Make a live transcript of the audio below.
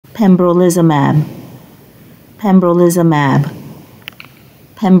Pembrolizumab, Pembrolizumab,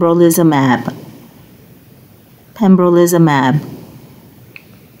 Pembrolizumab, Pembrolizumab,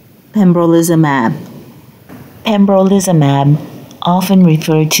 Pembrolizumab. Pembrolizumab, often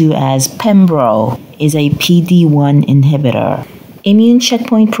referred to as Pembro, is a PD-1 inhibitor. Immune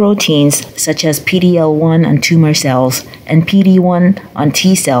checkpoint proteins such as PD-L1 on tumor cells and PD-1 on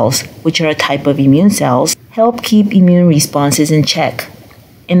T cells, which are a type of immune cells, help keep immune responses in check.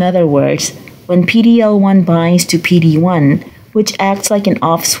 In other words, when PD-L1 binds to PD-1, which acts like an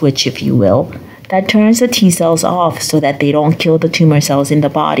off switch, if you will, that turns the T cells off so that they don't kill the tumor cells in the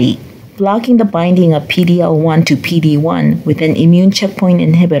body. Blocking the binding of PD-L1 to PD-1 with an immune checkpoint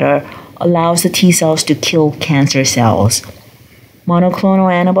inhibitor allows the T cells to kill cancer cells.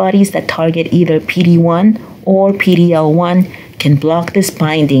 Monoclonal antibodies that target either PD-1 or PD-L1 can block this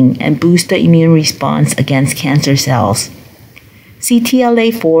binding and boost the immune response against cancer cells.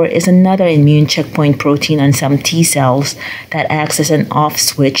 CTLA-4 is another immune checkpoint protein on some T cells that acts as an off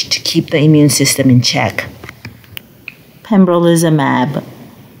switch to keep the immune system in check. Pembrolizumab,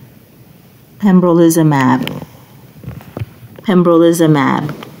 Pembrolizumab,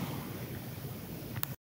 Pembrolizumab.